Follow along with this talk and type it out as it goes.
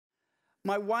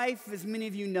My wife, as many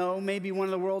of you know, may be one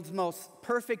of the world's most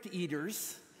perfect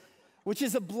eaters, which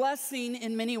is a blessing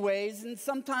in many ways, and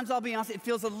sometimes, I'll be honest, it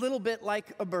feels a little bit like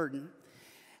a burden.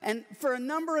 And for a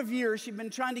number of years, she's been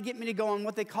trying to get me to go on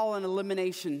what they call an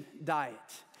elimination diet.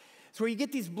 It's where you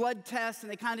get these blood tests,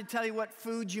 and they kind of tell you what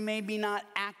foods you may be not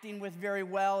acting with very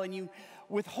well, and you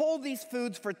withhold these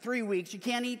foods for 3 weeks. You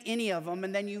can't eat any of them,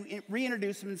 and then you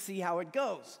reintroduce them and see how it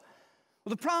goes.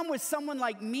 Well, the problem with someone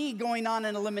like me going on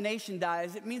an elimination diet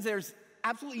is it means there's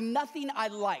absolutely nothing I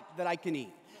like that I can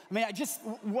eat. I mean,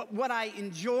 what I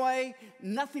enjoy,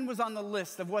 nothing was on the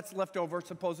list of what's left over,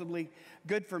 supposedly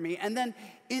good for me. And then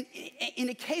in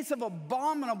a case of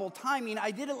abominable timing,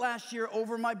 I did it last year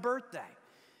over my birthday.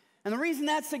 And the reason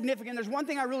that's significant, there's one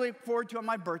thing I really look forward to on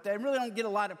my birthday. I really don't get a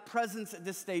lot of presents at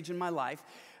this stage in my life,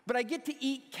 but I get to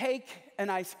eat cake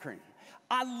and ice cream.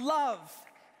 I love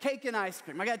cake and ice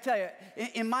cream. I got to tell you,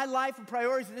 in my life and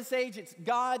priorities at this age, it's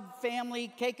God,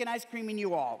 family, cake and ice cream, and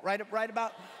you all, right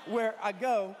about where I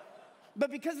go.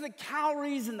 But because of the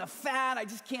calories and the fat, I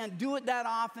just can't do it that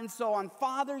often. So on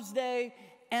Father's Day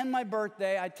and my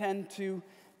birthday, I tend to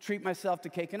treat myself to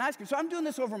cake and ice cream. So I'm doing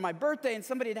this over my birthday, and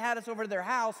somebody had us over to their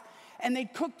house, and they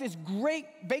baked this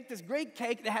great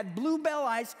cake that had Bluebell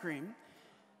ice cream.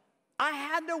 I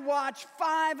had to watch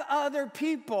 5 other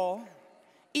people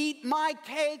eat my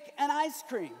cake and ice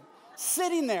cream,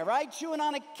 sitting there, right, chewing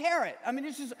on a carrot. I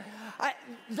mean,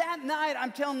 that night,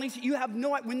 I'm telling Lisa,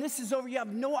 when this is over, you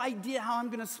have no idea how I'm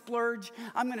going to splurge.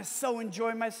 I'm going to so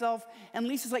enjoy myself. And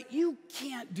Lisa's like, you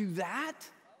can't do that.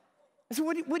 I said,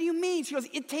 what do you mean? She goes,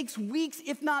 it takes weeks,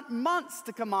 if not months,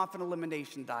 to come off an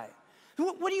elimination diet.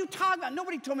 What are you talking about?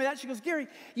 Nobody told me that. She goes, Gary,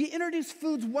 you introduce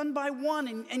foods one by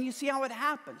one, and you see how it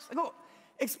happens. I go,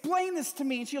 explain this to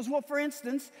me. And she goes, well, for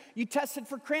instance, you tested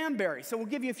for cranberries. So we'll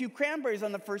give you a few cranberries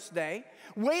on the first day.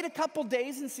 Wait a couple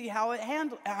days and see how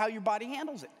your body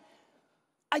handles it.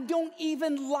 I don't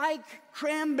even like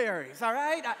cranberries, all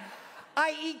right?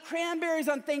 I eat cranberries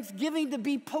on Thanksgiving to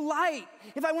be polite.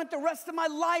 If I went the rest of my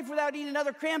life without eating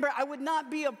another cranberry, I would not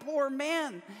be a poor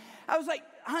man. I was like,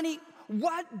 honey,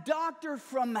 what doctor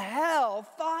from hell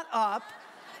thought up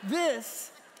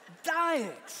this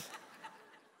diet?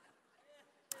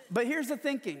 But here's the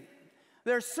thinking.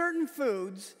 There are certain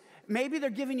foods, maybe they're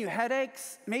giving you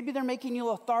headaches, maybe they're making you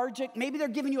lethargic, maybe they're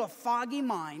giving you a foggy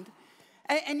mind,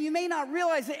 and you may not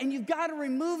realize it, and you've got to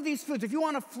remove these foods. If you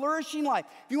want a flourishing life,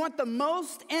 if you want the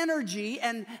most energy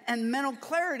and mental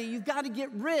clarity, you've got to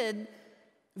get rid of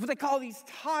what they call these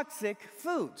toxic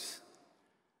foods.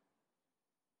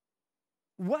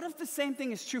 What if the same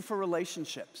thing is true for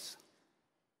relationships?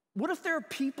 What if there are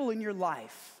people in your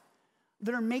life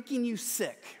that are making you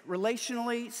sick,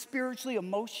 relationally, spiritually,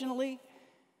 emotionally?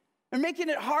 They're making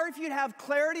it hard for you to have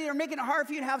clarity. They're making it hard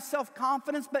for you to have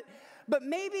self-confidence. But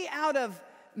maybe out of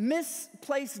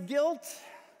misplaced guilt,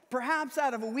 perhaps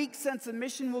out of a weak sense of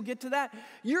mission, we'll get to that,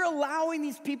 you're allowing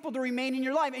these people to remain in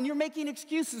your life, and you're making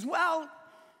excuses. Well,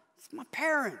 it's my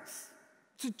parents.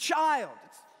 It's a child.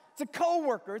 It's a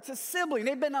coworker. It's a sibling.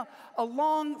 They've been a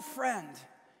long friend.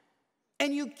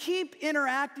 And you keep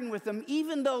interacting with them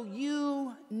even though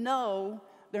you know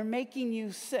they're making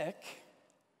you sick,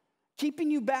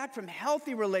 keeping you back from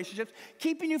healthy relationships,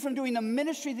 keeping you from doing the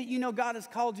ministry that you know God has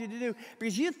called you to do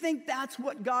because you think that's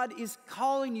what God is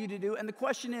calling you to do. And the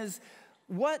question is,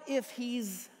 what if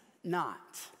He's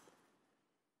not?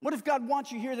 What if God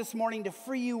wants you here this morning to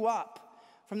free you up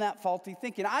from that faulty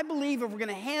thinking? I believe if we're going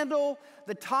to handle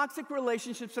the toxic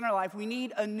relationships in our life, we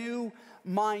need a new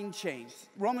mind change.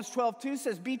 Romans 12:2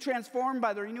 says, be transformed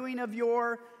by the renewing of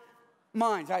your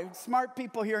minds. Smart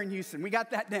people here in Houston, we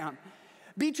got that down.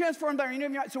 Be transformed by the renewing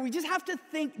of your minds. So we just have to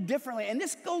think differently. And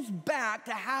this goes back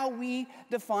to how we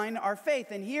define our faith.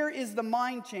 And here is the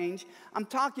mind change I'm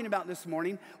talking about this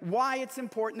morning, why it's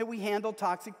important that we handle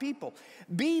toxic people.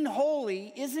 Being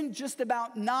holy isn't just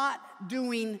about not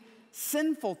doing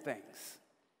sinful things.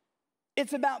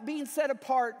 It's about being set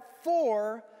apart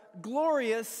for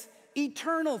glorious,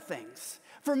 eternal things.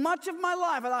 For much of my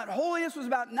life, I thought holiness was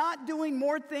about not doing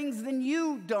more things than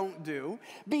you don't do,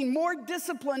 being more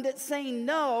disciplined at saying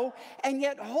no, and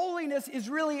yet holiness is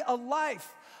really a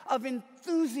life of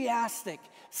enthusiastic,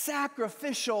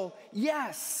 sacrificial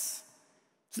yes.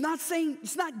 It's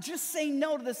not just saying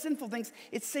no to the sinful things,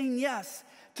 it's saying yes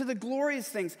to the glorious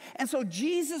things. And so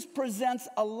Jesus presents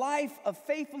a life of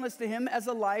faithfulness to Him as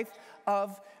a life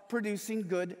of producing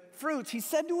good fruits. He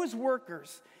said to His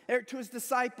workers, to His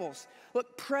disciples,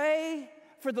 look, pray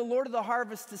for the Lord of the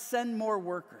harvest to send more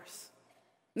workers.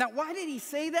 Now, why did He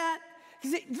say that?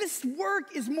 Because this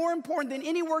work is more important than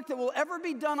any work that will ever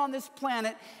be done on this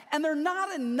planet, and there are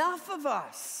not enough of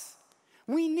us.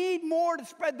 We need more to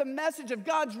spread the message of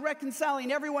God's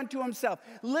reconciling everyone to himself,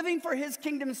 living for his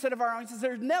kingdom instead of our own. He says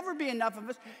there'll never be enough of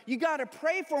us. You got to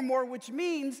pray for more, which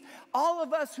means all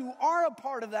of us who are a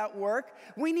part of that work,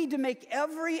 we need to make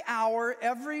every hour,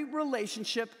 every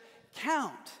relationship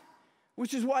count.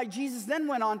 Which is why Jesus then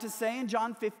went on to say in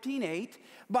John 15:8,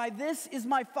 by this is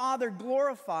my Father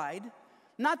glorified.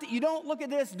 Not that you don't look at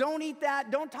this, don't eat that,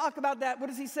 don't talk about that. What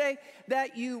does he say?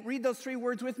 That you, read those three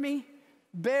words with me,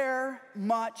 bear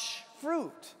much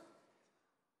fruit.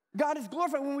 God is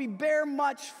glorified when we bear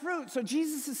much fruit. So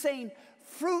Jesus is saying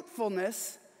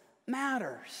fruitfulness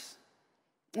matters.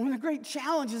 One of the great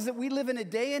challenges is that we live in a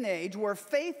day and age where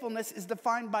faithfulness is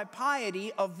defined by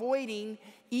piety, avoiding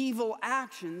evil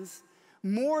actions,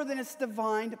 more than it's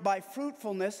defined by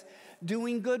fruitfulness,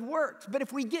 doing good works. But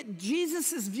if we get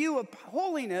Jesus' view of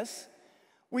holiness,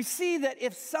 we see that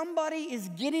if somebody is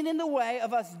getting in the way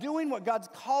of us doing what God's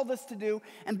called us to do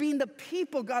and being the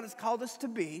people God has called us to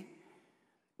be,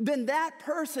 then that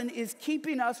person is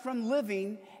keeping us from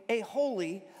living a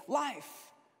holy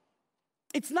life.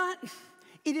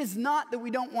 It is not that we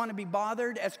don't want to be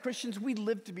bothered. As Christians, we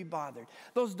live to be bothered.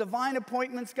 Those divine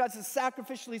appointments, God says,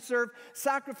 sacrificially serve,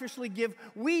 sacrificially give.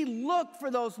 We look for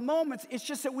those moments. It's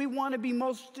just that we want to be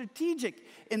most strategic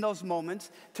in those moments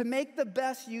to make the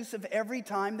best use of every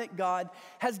time that God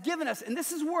has given us. And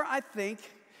this is where I think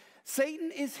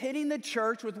Satan is hitting the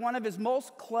church with one of his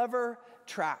most clever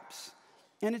traps.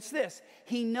 And it's this: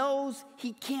 he knows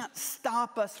he can't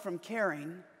stop us from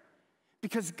caring,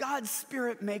 because God's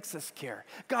Spirit makes us care.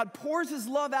 God pours his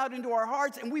love out into our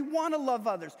hearts, and we want to love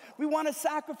others. We want to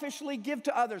sacrificially give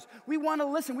to others. We want to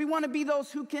listen. We want to be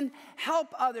those who can help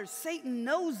others. Satan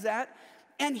knows that,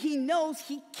 and he knows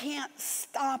he can't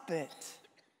stop it.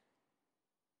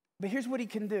 But here's what he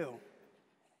can do.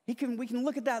 We can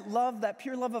look at that love, that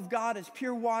pure love of God as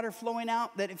pure water flowing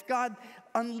out, that if God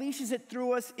unleashes it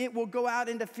through us, it will go out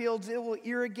into fields, it will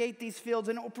irrigate these fields,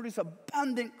 and it will produce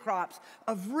abundant crops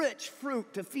of rich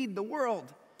fruit to feed the world.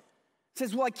 It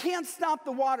says, well, I can't stop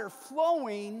the water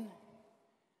flowing,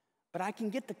 but I can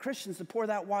get the Christians to pour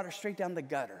that water straight down the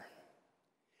gutter.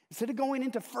 Instead of going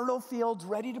into fertile fields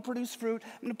ready to produce fruit,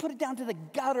 I'm going to put it down to the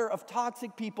gutter of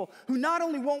toxic people who not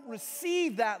only won't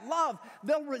receive that love,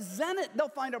 they'll resent it, they'll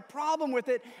find a problem with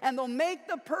it, and they'll make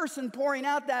the person pouring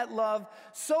out that love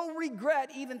so regret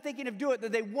even thinking of doing it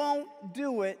that they won't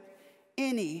do it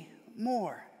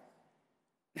anymore.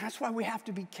 That's why we have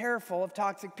to be careful of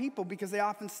toxic people, because they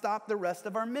often stop the rest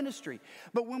of our ministry.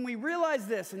 But when we realize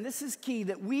this, and this is key,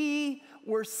 that we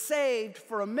were saved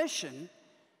for a mission,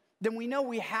 then we know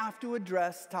we have to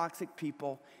address toxic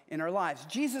people in our lives.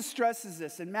 Jesus stresses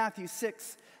this in Matthew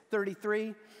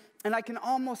 6:33, and I can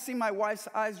almost see my wife's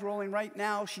eyes rolling right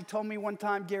now. She told me one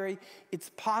time, Gary,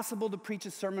 it's possible to preach a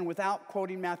sermon without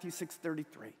quoting Matthew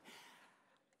 6:33.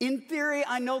 In theory,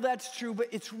 I know that's true, but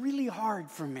it's really hard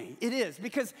for me. It is,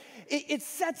 because it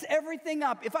sets everything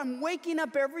up. If I'm waking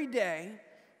up every day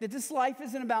that this life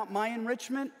isn't about my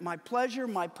enrichment, my pleasure,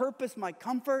 my purpose, my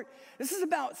comfort. This is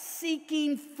about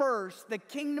seeking first the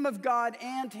kingdom of God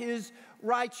and his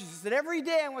righteousness. That every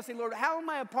day I want to say, Lord, how am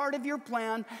I a part of your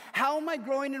plan? How am I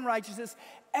growing in righteousness?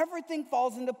 Everything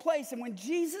falls into place. And when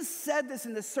Jesus said this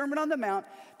in the Sermon on the Mount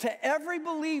to every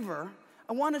believer,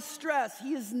 I want to stress,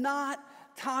 he is not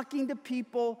talking to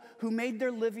people who made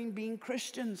their living being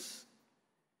Christians.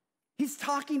 He's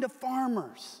talking to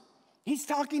farmers. He's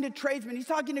talking to tradesmen. He's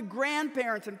talking to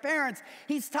grandparents and parents.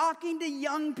 He's talking to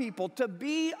young people. To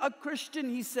be a Christian,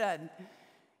 he said,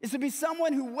 is to be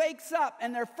someone who wakes up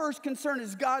and their first concern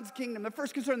is God's kingdom. Their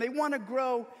first concern, they want to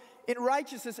grow in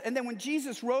righteousness. And then when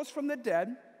Jesus rose from the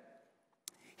dead,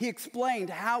 he explained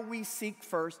how we seek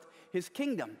first his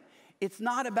kingdom. It's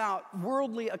not about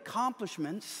worldly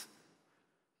accomplishments.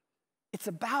 It's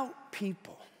about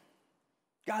people.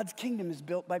 God's kingdom is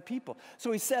built by people.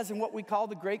 So he says in what we call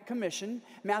the Great Commission,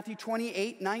 Matthew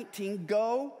 28:19,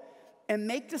 go and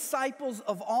make disciples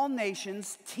of all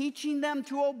nations, teaching them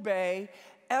to obey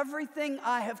everything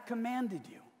I have commanded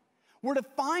you. We're to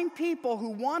find people who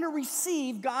want to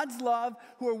receive God's love,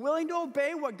 who are willing to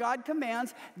obey what God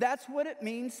commands. That's what it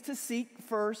means to seek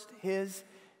first his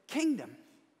kingdom.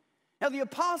 Now, the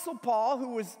Apostle Paul,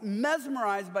 who was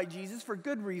mesmerized by Jesus for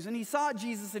good reason, he saw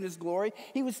Jesus in his glory.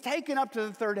 He was taken up to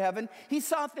the third heaven. He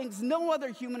saw things no other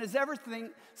human has ever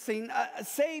seen,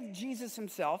 save Jesus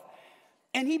himself.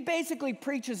 And he basically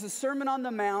preaches the Sermon on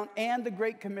the Mount and the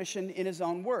Great Commission in his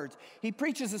own words. He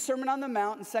preaches the Sermon on the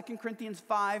Mount in 2 Corinthians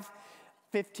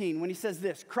 5:15 when he says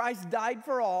this, Christ died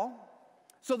for all,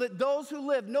 so that those who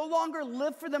live no longer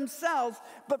live for themselves,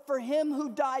 but for him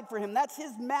who died for him. That's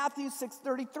his Matthew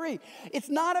 6:33. It's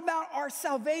not about our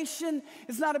salvation.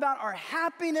 It's not about our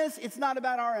happiness. It's not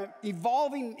about our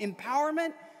evolving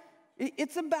empowerment.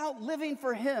 It's about living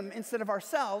for him instead of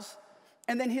ourselves.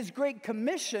 And then his great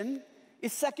commission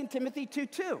is 2 Timothy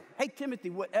 2:2. Hey, Timothy,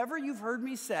 whatever you've heard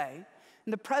me say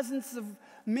in the presence of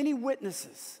many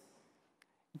witnesses,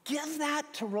 give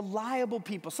that to reliable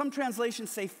people. Some translations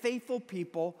say faithful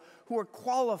people who are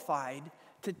qualified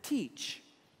to teach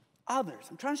others.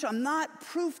 I'm trying to show, I'm not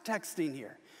proof texting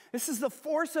here. This is the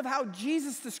force of how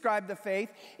Jesus described the faith.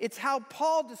 It's how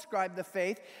Paul described the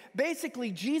faith.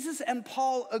 Basically, Jesus and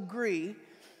Paul agree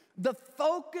the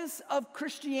focus of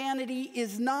Christianity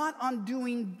is not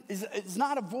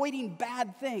avoiding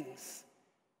bad things.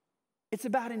 It's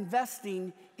about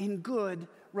investing in good,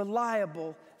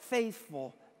 reliable,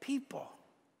 faithful people.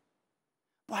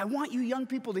 Well, I want you young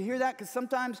people to hear that, because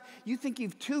sometimes you think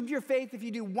you've tubed your faith if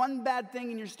you do one bad thing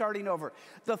and you're starting over.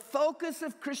 The focus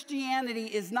of Christianity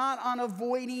is not on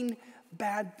avoiding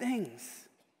bad things.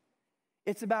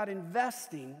 It's about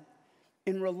investing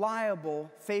in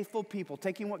reliable, faithful people,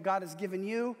 taking what God has given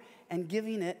you and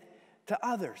giving it to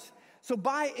others. So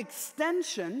by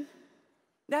extension,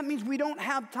 that means we don't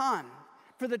have time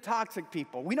for the toxic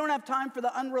people. We don't have time for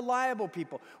the unreliable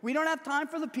people. We don't have time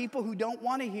for the people who don't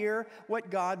want to hear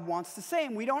what God wants to say.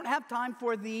 And we don't have time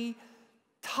for the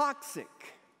toxic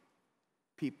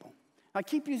people. I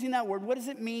keep using that word. What does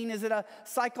it mean? Is it a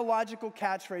psychological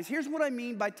catchphrase? Here's what I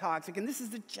mean by toxic, and this is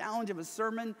the challenge of a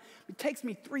sermon. It takes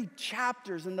me 3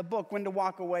 chapters in the book, When to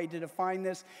Walk Away, to define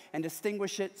this and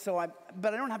distinguish it,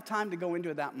 but I don't have time to go into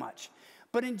it that much.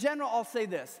 But in general, I'll say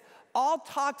this. All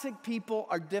toxic people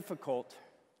are difficult,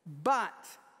 but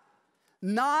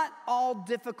not all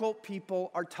difficult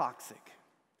people are toxic.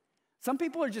 Some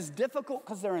people are just difficult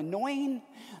because they're annoying.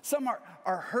 Some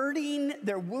are hurting,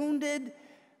 they're wounded.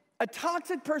 A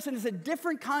toxic person is a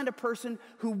different kind of person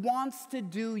who wants to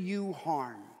do you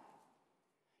harm.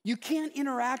 You can't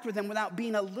interact with them without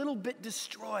being a little bit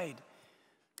destroyed.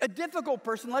 A difficult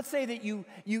person, let's say that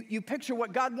you picture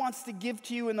what God wants to give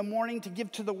to you in the morning, to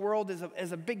give to the world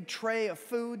as a big tray of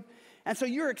food. And so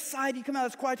you're excited, you come out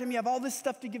of this quiet time, you have all this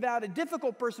stuff to give out. A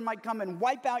difficult person might come and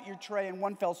wipe out your tray in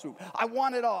one fell swoop. I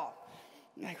want it all.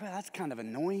 You're like, well, that's kind of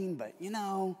annoying, but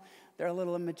they're a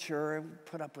little immature,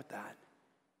 put up with that.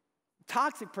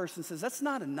 Toxic person says, that's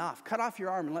not enough. Cut off your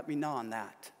arm and let me gnaw on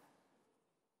that.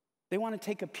 They want to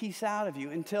take a piece out of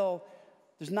you until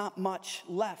there's not much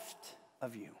left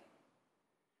of you.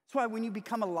 That's why when you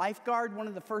become a lifeguard, one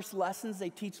of the first lessons they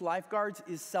teach lifeguards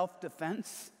is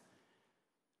self-defense.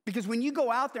 Because when you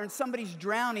go out there and somebody's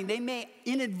drowning, they may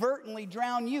inadvertently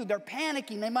drown you. They're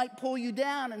panicking. They might pull you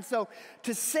down. And so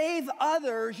to save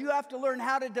others, you have to learn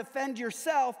how to defend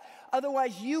yourself.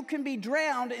 Otherwise, you can be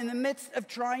drowned in the midst of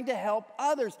trying to help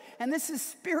others. And this is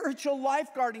spiritual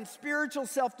lifeguarding, spiritual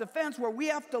self-defense, where we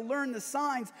have to learn the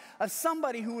signs of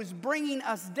somebody who is bringing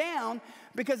us down.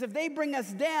 Because if they bring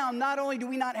us down, not only do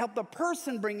we not help the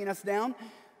person bringing us down,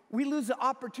 we lose the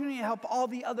opportunity to help all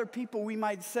the other people we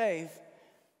might save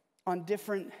on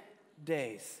different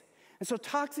days. And so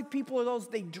toxic people are those,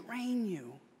 they drain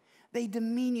you. They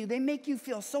demean you. They make you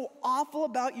feel so awful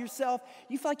about yourself.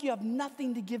 You feel like you have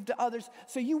nothing to give to others,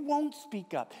 so you won't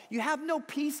speak up. You have no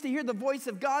peace to hear the voice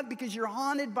of God because you're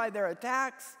haunted by their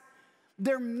attacks.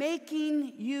 They're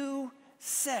making you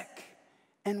sick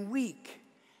and weak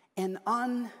and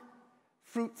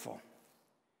unfruitful.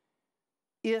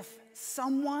 If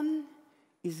someone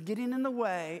is getting in the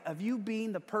way of you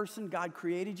being the person God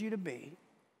created you to be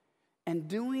and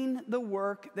doing the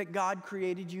work that God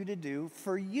created you to do,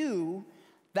 for you,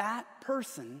 that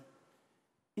person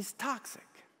is toxic.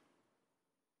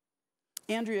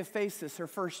 Andrea faced this her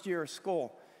first year of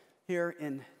school here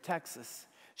in Texas.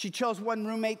 She chose one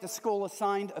roommate. The school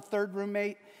assigned a third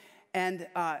roommate. And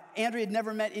Andrea had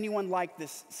never met anyone like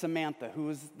this Samantha, who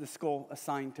was the school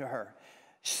assigned to her.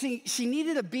 She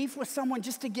needed a beef with someone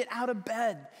just to get out of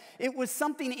bed. It was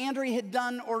something Andrea had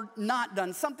done or not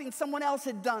done, something someone else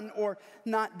had done or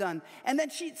not done. And then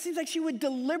it seems like she would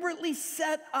deliberately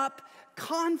set up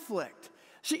conflict.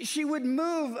 She would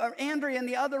move Andrea and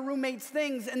the other roommates'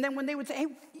 things, and then when they would say, hey,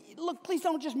 look, please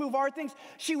don't just move our things,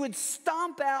 she would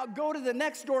stomp out, go to the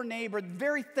next door neighbor,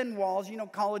 very thin walls,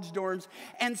 college dorms,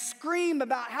 and scream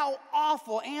about how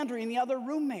awful Andrea and the other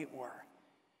roommate were.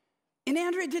 And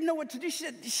Andrea didn't know what to do. She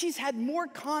said, she's had more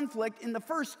conflict in the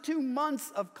first 2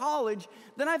 months of college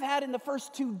than I've had in the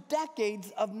first 2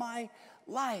 decades of my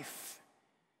life.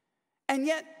 And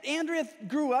yet, Andrea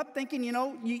grew up thinking,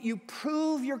 you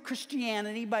prove your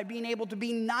Christianity by being able to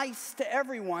be nice to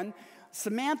everyone.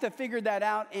 Samantha figured that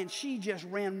out, and she just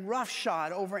ran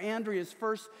roughshod over Andrea's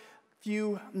first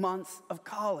few months of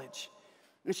college.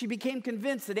 And she became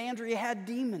convinced that Andrea had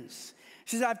demons.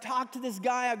 She said, I've talked to this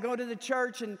guy, I go to the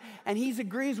church, and he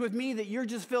agrees with me that you're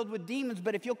just filled with demons,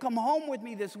 but if you'll come home with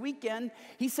me this weekend,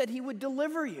 he said he would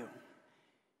deliver you.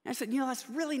 And I said, that's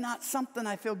really not something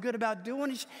I feel good about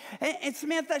doing. And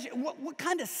Samantha, what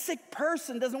kind of sick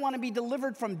person doesn't want to be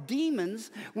delivered from demons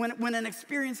when an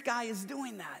experienced guy is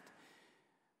doing that?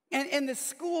 And the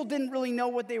school didn't really know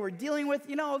what they were dealing with.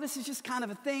 This is just kind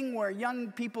of a thing where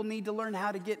young people need to learn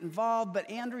how to get involved. But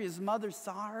Andrea's mother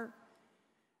saw her.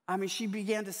 She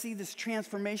began to see this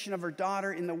transformation of her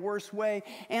daughter in the worst way.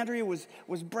 Andrea was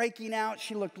breaking out.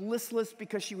 She looked listless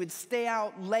because she would stay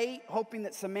out late, hoping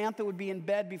that Samantha would be in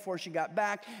bed before she got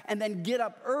back, and then get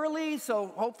up early,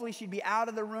 so hopefully she'd be out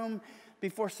of the room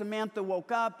before Samantha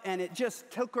woke up. And it just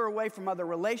took her away from other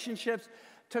relationships,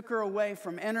 took her away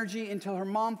from energy, until her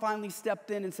mom finally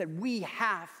stepped in and said, we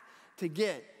have to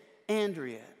get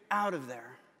Andrea out of there.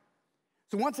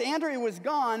 So once Andrea was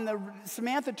gone,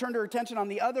 Samantha turned her attention on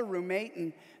the other roommate,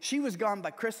 and she was gone by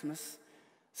Christmas.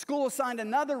 School assigned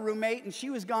another roommate, and she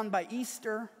was gone by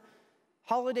Easter.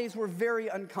 Holidays were very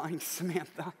unkind to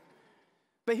Samantha.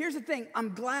 But here's the thing.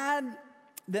 I'm glad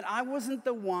that I wasn't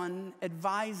the one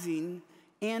advising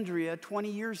Andrea 20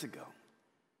 years ago.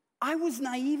 I was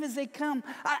naive as they come.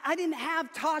 I didn't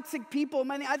have toxic people.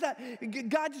 I thought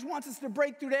God just wants us to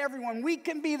break through to everyone. We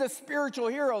can be the spiritual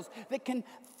heroes that can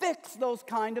fix those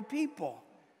kind of people.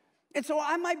 And so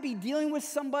I might be dealing with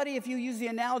somebody, if you use the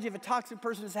analogy of a toxic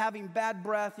person who's having bad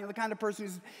breath, the kind of person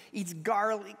who eats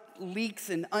garlic leeks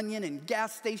and onion and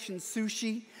gas station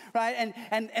sushi, right?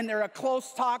 And they're a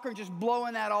close talker, just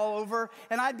blowing that all over.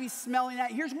 And I'd be smelling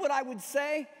that. Here's what I would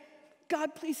say.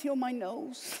 God, please heal my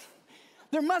nose.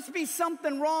 There must be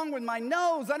something wrong with my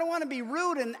nose. I don't want to be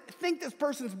rude and think this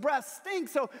person's breath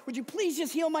stinks, so would you please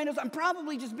just heal my nose? I'm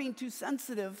probably just being too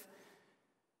sensitive.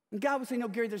 And God would say, no,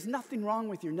 Gary, there's nothing wrong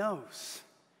with your nose.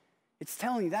 It's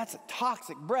telling you that's a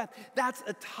toxic breath. That's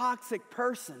a toxic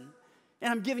person. And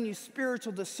I'm giving you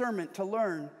spiritual discernment to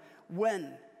learn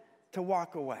when to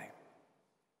walk away.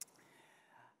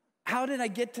 How did I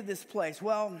get to this place?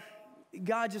 Well,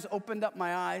 God just opened up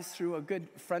my eyes through a good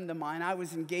friend of mine. I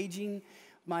was engaging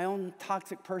my own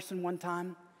toxic person one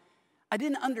time. I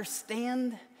didn't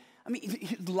understand.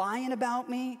 He was lying about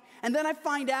me. And then I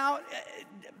find out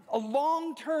a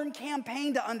long-term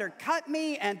campaign to undercut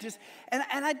me and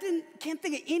I can't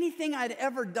think of anything I'd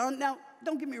ever done. Now,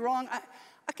 don't get me wrong.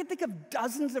 I could think of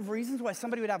dozens of reasons why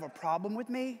somebody would have a problem with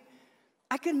me.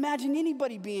 I can imagine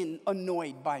anybody being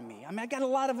annoyed by me. I got a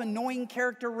lot of annoying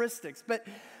characteristics, but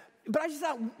I just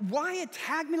thought, why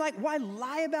attack me? Why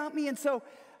lie about me? And so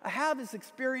I have this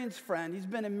experienced friend. He's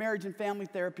been in marriage and family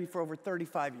therapy for over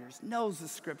 35 years, knows the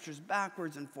scriptures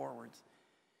backwards and forwards.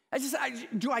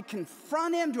 Do I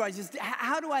confront him?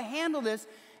 How do I handle this?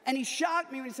 And he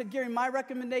shocked me when he said, Gary, my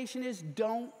recommendation is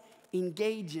don't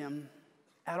engage him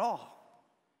at all.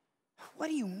 What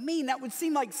do you mean? That would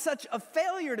seem like such a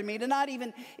failure to me to not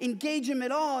even engage him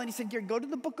at all. And he said, Gary, go to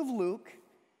the book of Luke.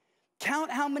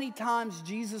 Count how many times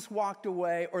Jesus walked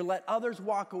away or let others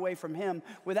walk away from him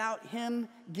without him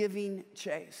giving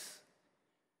chase.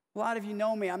 A lot of you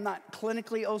know me. I'm not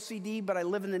clinically OCD, but I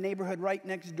live in the neighborhood right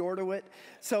next door to it.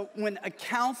 So when a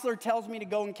counselor tells me to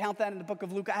go and count that in the book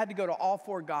of Luke, I had to go to all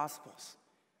 4 Gospels.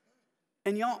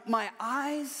 And y'all, my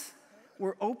eyes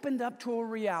were opened up to a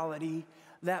reality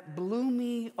that blew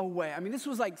me away. This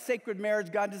was like sacred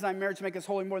marriage. God designed marriage to make us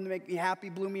holy more than to make me happy,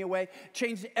 blew me away.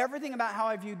 Changed everything about how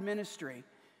I viewed ministry.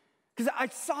 Because I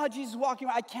saw Jesus walking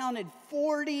around. I counted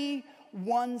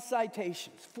 41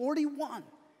 citations, 41,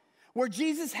 where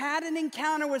Jesus had an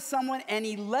encounter with someone and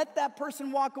he let that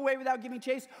person walk away without giving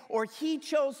chase, or he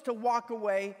chose to walk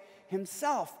away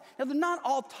himself. Now, they're not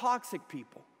all toxic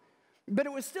people. But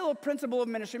it was still a principle of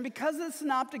ministry. And because of the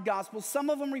Synoptic Gospels, some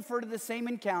of them refer to the same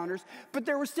encounters, but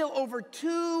there were still over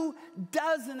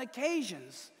 24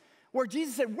 occasions where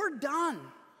Jesus said, we're done.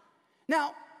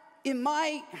 Now, in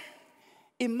my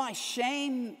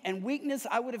shame and weakness,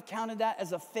 I would have counted that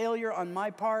as a failure on my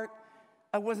part.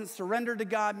 I wasn't surrendered to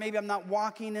God. Maybe I'm not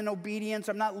walking in obedience.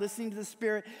 I'm not listening to the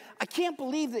Spirit. I can't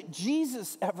believe that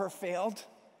Jesus ever failed.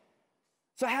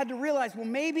 So I had to realize, well,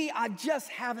 maybe I just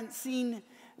haven't seen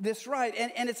this right.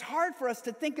 And it's hard for us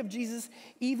to think of Jesus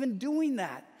even doing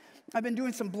that. I've been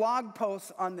doing some blog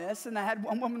posts on this, and I had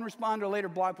one woman respond to a later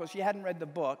blog post. She hadn't read the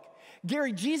book.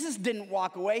 Gary, Jesus didn't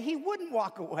walk away. He wouldn't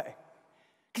walk away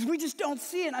because we just don't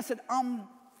see it. And I said,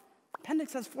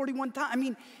 appendix has 41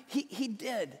 times. He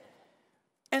did.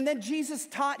 And then Jesus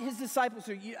taught his disciples.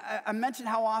 So I mentioned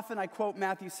how often I quote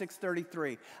Matthew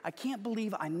 6:33. I can't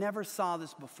believe I never saw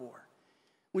this before.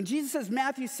 When Jesus says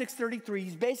Matthew 6:33,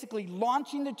 he's basically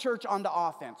launching the church onto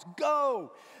offense.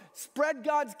 Go, spread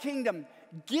God's kingdom.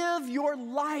 Give your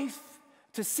life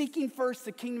to seeking first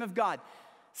the kingdom of God.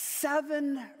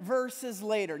 7 verses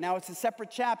later, now it's a separate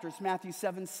chapter, it's Matthew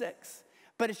 7:6.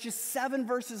 But it's just 7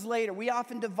 verses later. We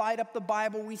often divide up the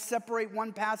Bible. We separate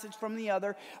one passage from the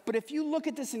other. But if you look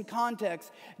at this in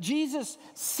context, Jesus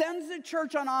sends the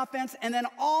church on offense and then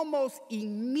almost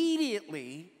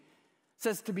immediately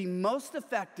says to be most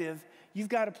effective, you've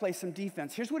got to play some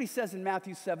defense. Here's what he says in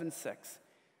Matthew 7:6.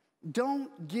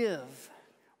 Don't give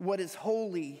what is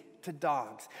holy to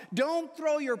dogs. Don't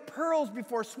throw your pearls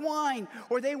before swine,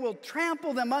 or they will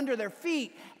trample them under their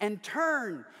feet and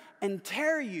turn and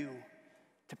tear you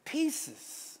to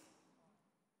pieces.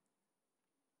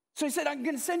 So he said, I'm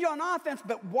going to send you on offense,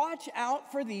 but watch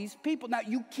out for these people. Now,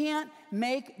 you can't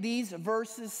make these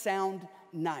verses sound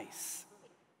nice.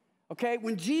 Okay?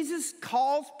 When Jesus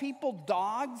calls people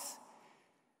dogs,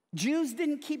 Jews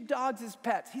didn't keep dogs as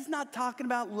pets. He's not talking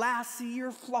about Lassie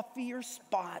or Fluffy or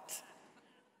Spot.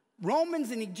 Romans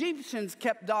and Egyptians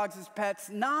kept dogs as pets,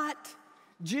 not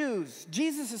Jews.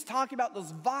 Jesus is talking about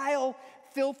those vile,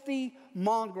 filthy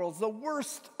mongrels, the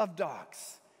worst of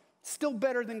dogs. Still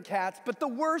better than cats, but the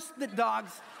worst that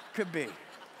dogs could be.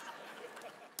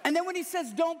 And then when he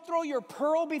says, don't throw your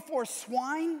pearl before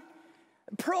swine,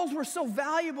 pearls were so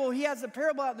valuable. He has a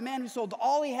parable about the man who sold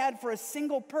all he had for a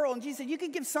single pearl. And Jesus said, you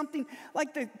could give something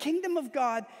like the kingdom of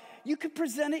God, you could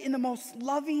present it in the most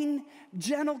loving,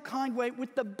 gentle, kind way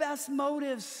with the best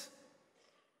motives.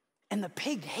 And the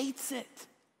pig hates it.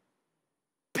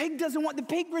 Pig doesn't want, the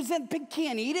pig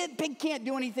can't eat it. Pig can't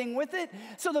do anything with it.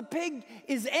 So the pig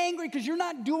is angry because you're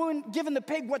not giving the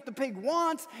pig what the pig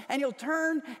wants, and he'll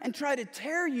turn and try to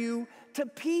tear you to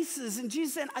pieces. And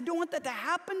Jesus said, I don't want that to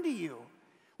happen to you.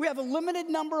 We have a limited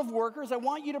number of workers. I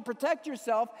want you to protect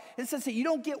yourself. It says that you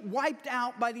don't get wiped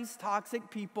out by these toxic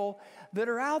people that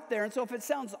are out there. And so if it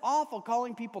sounds awful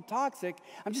calling people toxic,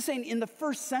 I'm just saying in the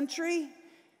first century,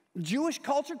 Jewish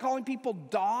culture calling people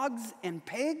dogs and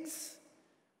pigs,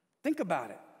 think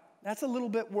about it. That's a little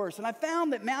bit worse. And I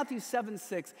found that Matthew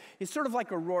 7:6 is sort of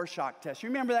like a Rorschach test. You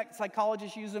remember that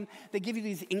psychologists use them? They give you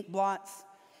these ink blots.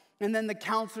 And then the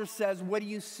counselor says, what do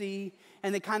you see?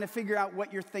 And they kind of figure out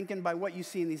what you're thinking by what you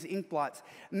see in these ink blots.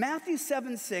 Matthew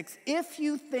 7:6, if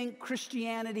you think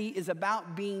Christianity is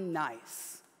about being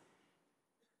nice,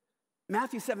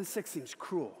 Matthew 7:6 seems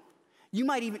cruel. You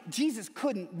might even, Jesus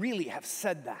couldn't really have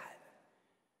said that.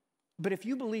 But if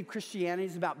you believe Christianity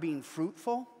is about being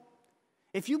fruitful,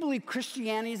 if you believe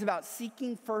Christianity is about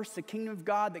seeking first the kingdom of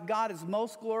God, that God is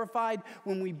most glorified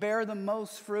when we bear the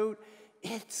most fruit,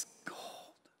 it's gold.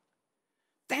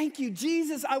 Thank you,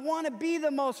 Jesus. I want to be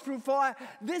the most fruitful.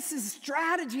 This is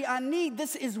strategy I need.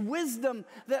 This is wisdom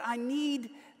that I need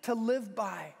to live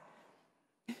by.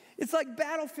 It's like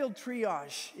battlefield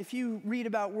triage. If you read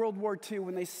about World War II,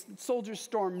 when soldiers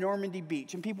stormed Normandy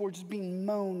Beach and people were just being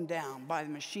mown down by the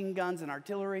machine guns and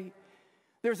artillery,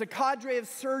 there's a cadre of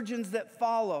surgeons that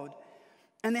followed,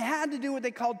 and they had to do what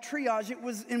they called triage. It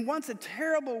was in once a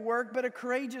terrible work, but a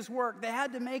courageous work. They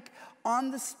had to make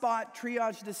on-the-spot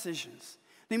triage decisions.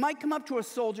 They might come up to a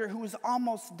soldier who was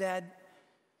almost dead.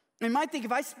 They might think,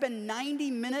 if I spend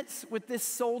 90 minutes with this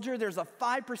soldier, there's a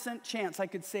 5% chance I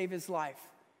could save his life.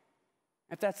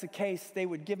 If that's the case, they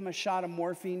would give him a shot of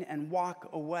morphine and walk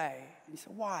away. And you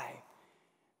say, why?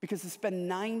 Because to spend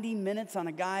 90 minutes on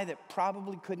a guy that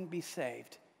probably couldn't be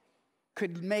saved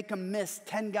could make them miss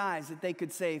 10 guys that they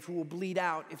could save who will bleed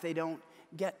out if they don't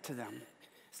get to them.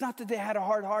 It's not that they had a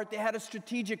hard heart, they had a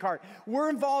strategic heart. We're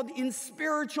involved in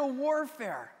spiritual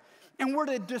warfare. And we're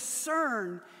to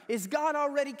discern, is God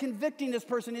already convicting this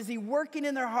person? Is he working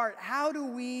in their heart? How do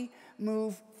we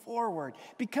move forward?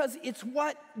 Because it's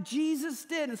what Jesus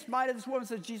did. In spite of this woman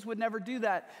says Jesus would never do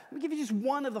that. Let me give you just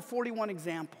one of the 41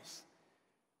 examples.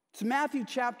 It's Matthew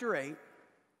chapter 8.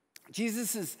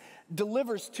 Jesus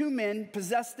delivers 2 men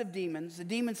possessed of demons. The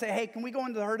demons say, hey, can we go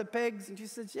into the herd of pigs? And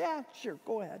Jesus says, yeah, sure,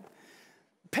 go ahead.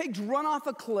 Pigs run off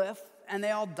a cliff and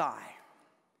they all die.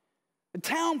 The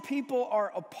town people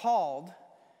are appalled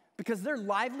because their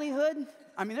livelihood,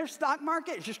 their stock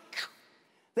market is just,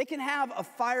 they can have a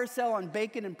fire sale on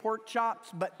bacon and pork chops,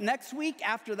 but next week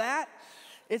after that,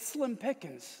 it's slim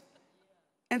pickings.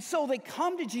 And so they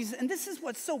come to Jesus, and this is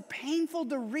what's so painful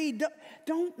to read.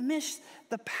 Don't miss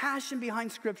the passion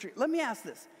behind Scripture. Let me ask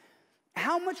this.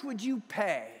 How much would you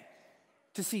pay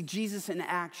to see Jesus in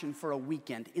action for a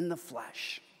weekend in the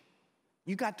flesh?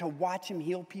 You got to watch him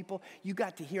heal people. You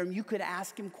got to hear him. You could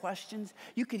ask him questions.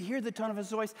 You could hear the tone of his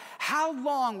voice. How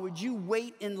long would you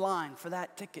wait in line for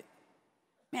that ticket?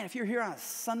 Man, if you're here on a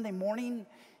Sunday morning,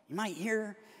 you might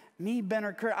hear me, Ben,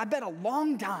 or Kurt. I bet a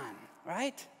long time,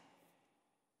 right?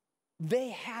 They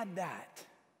had that.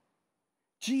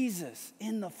 Jesus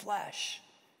in the flesh.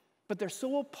 But they're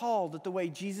so appalled at the way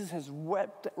Jesus has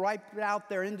wiped out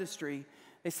their industry.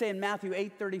 They say in Matthew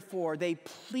 8:34, they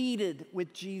pleaded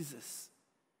with Jesus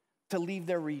to leave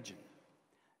their region.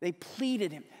 They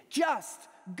pleaded him, just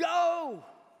go.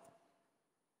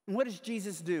 And what does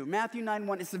Jesus do? Matthew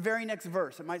 9:1, it's the very next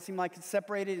verse. It might seem like it's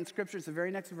separated in Scripture. It's the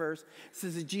very next verse. It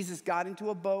says that Jesus got into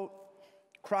a boat,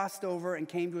 crossed over, and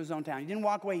came to his own town. He didn't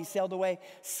walk away. He sailed away.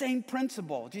 Same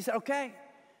principle. Jesus said, okay,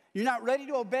 you're not ready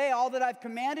to obey all that I've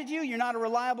commanded you. You're not a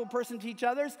reliable person to teach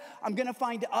others. I'm going to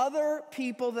find other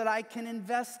people that I can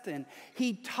invest in.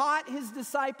 He taught his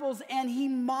disciples and he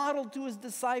modeled to his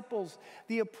disciples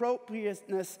the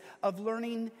appropriateness of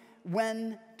learning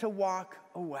when to walk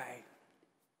away.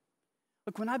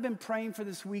 Look, when I've been praying for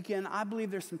this weekend, I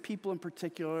believe there's some people in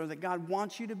particular that God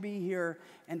wants you to be here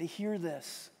and to hear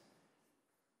this.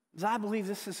 Because I believe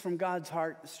this is from God's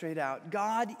heart straight out.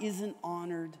 God isn't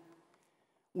honored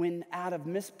when out of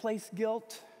misplaced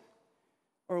guilt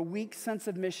or a weak sense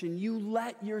of mission, you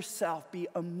let yourself be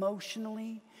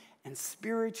emotionally and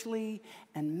spiritually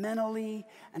and mentally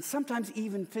and sometimes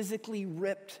even physically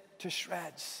ripped to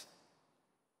shreds.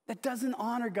 That doesn't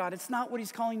honor God. It's not what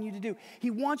he's calling you to do.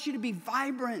 He wants you to be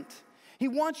vibrant. He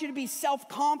wants you to be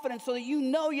self-confident so that you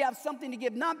know you have something to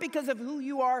give, not because of who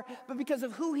you are, but because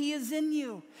of who he is in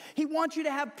you. He wants you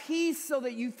to have peace so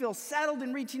that you feel settled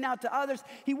in reaching out to others.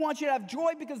 He wants you to have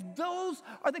joy because those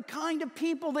are the kind of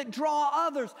people that draw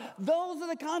others. Those are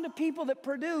the kind of people that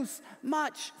produce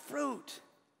much fruit.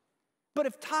 But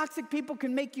if toxic people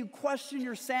can make you question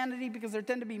your sanity because they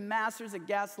tend to be masters at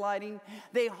gaslighting,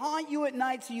 they haunt you at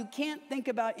night so you can't think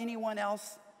about anyone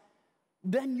else,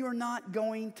 then you're not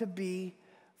going to be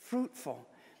fruitful.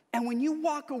 And when you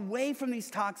walk away from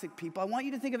these toxic people, I want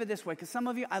you to think of it this way, because some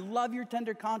of you, I love your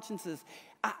tender consciences.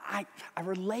 I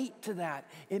relate to that.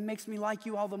 It makes me like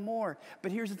you all the more.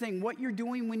 But here's the thing, what you're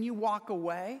doing when you walk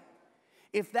away,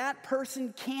 if that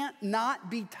person can't not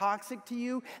be toxic to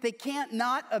you, they can't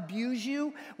not abuse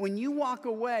you, when you walk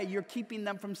away, you're keeping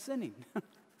them from sinning.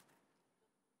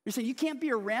 You're saying, you can't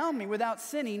be around me without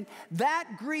sinning. That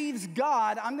grieves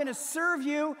God. I'm going to serve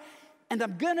you, and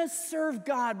I'm going to serve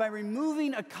God by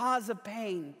removing a cause of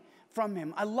pain from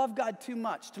him. I love God too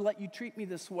much to let you treat me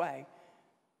this way.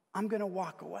 I'm going to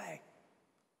walk away.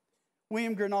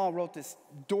 William Gurnall wrote this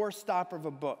doorstopper of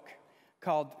a book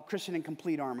called Christian in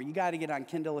Complete Armor. You got to get on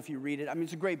Kindle if you read it. I mean,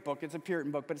 it's a great book. It's a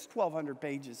Puritan book, but it's 1,200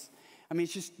 pages. I mean,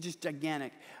 it's just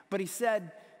gigantic. But he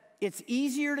said, it's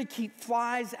easier to keep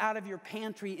flies out of your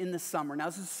pantry in the summer. Now,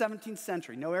 this is the 17th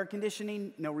century. No air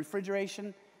conditioning, no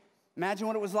refrigeration. Imagine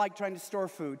what it was like trying to store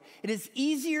food. It is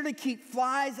easier to keep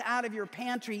flies out of your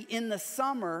pantry in the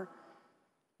summer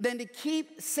than to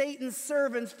keep Satan's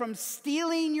servants from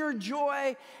stealing your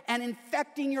joy and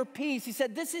infecting your peace. He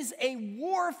said, this is a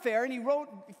warfare, and he wrote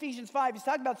Ephesians 5. He's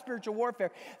talking about spiritual warfare.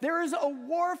 There is a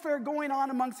warfare going on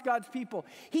amongst God's people.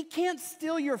 He can't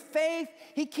steal your faith.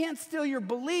 He can't steal your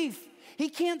belief. He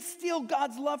can't steal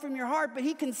God's love from your heart, but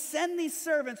he can send these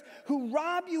servants who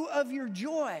rob you of your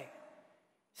joy.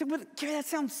 He said, well, that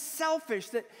sounds selfish,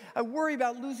 that I worry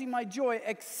about losing my joy,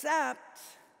 except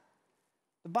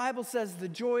the Bible says the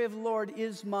joy of the Lord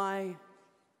is my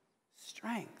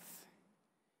strength.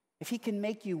 If he can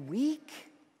make you weak,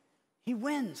 he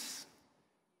wins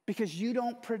because you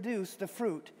don't produce the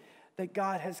fruit that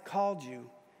God has called you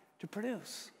to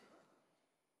produce.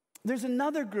 There's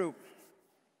another group,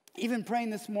 even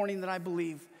praying this morning, that I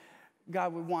believe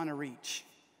God would want to reach.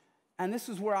 And this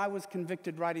is where I was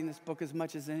convicted writing this book as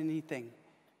much as anything.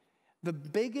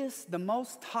 The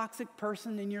most toxic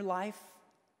person in your life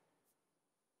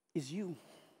is you.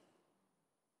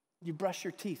 You brush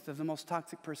your teeth of the most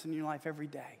toxic person in your life every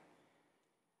day.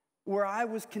 Where I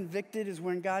was convicted is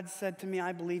when God said to me,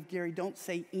 I believe, Gary, don't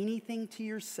say anything to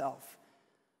yourself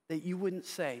that you wouldn't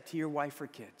say to your wife or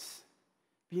kids.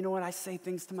 You know what? I say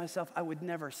things to myself I would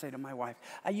never say to my wife.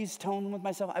 I use tone with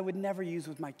myself I would never use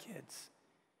with my kids.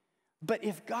 But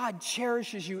if God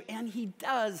cherishes you, and he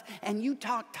does, and you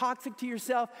talk toxic to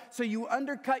yourself, so you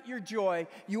undercut your joy,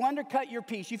 you undercut your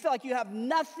peace, you feel like you have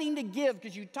nothing to give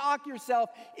because you talk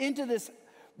yourself into this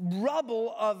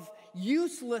rubble of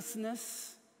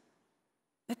uselessness,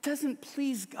 it doesn't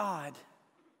please God.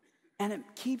 and it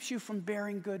keeps you from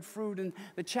bearing good fruit. And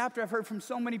the chapter I've heard from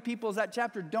so many people is that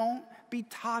chapter, don't be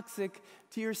toxic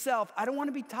to yourself. I don't want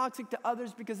to be toxic to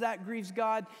others because that grieves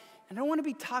God. And I don't want to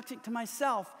be toxic to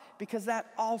myself because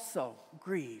that also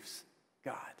grieves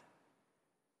God.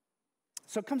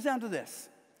 So it comes down to this.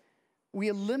 We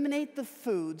eliminate the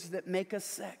foods that make us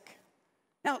sick.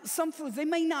 Now, some foods, they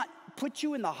may not put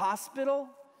you in the hospital.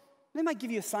 They might give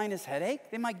you a sinus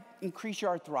headache. They might increase your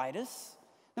arthritis.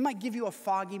 They might give you a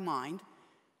foggy mind.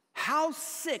 How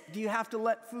sick do you have to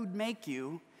let food make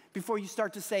you before you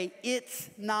start to say, it's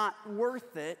not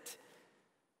worth it,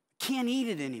 can't eat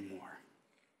it anymore?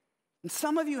 And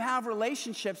some of you have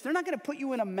relationships. They're not going to put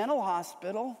you in a mental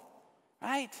hospital,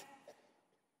 right?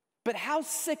 But how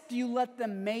sick do you let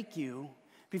them make you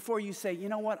before you say, you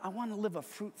know what, I want to live a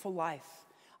fruitful life.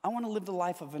 I want to live the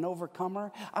life of an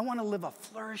overcomer. I want to live a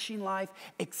flourishing life,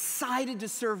 excited to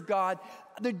serve God.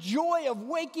 The joy of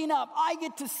waking up, I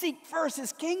get to seek first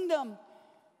His kingdom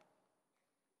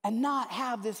and not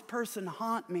have this person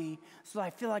haunt me so I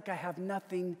feel like I have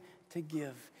nothing to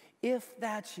give. If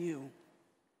that's you,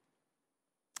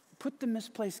 put the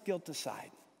misplaced guilt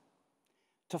aside.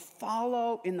 To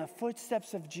follow in the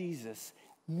footsteps of Jesus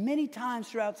many times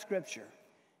throughout Scripture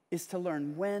is to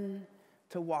learn when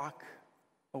to walk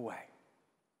away.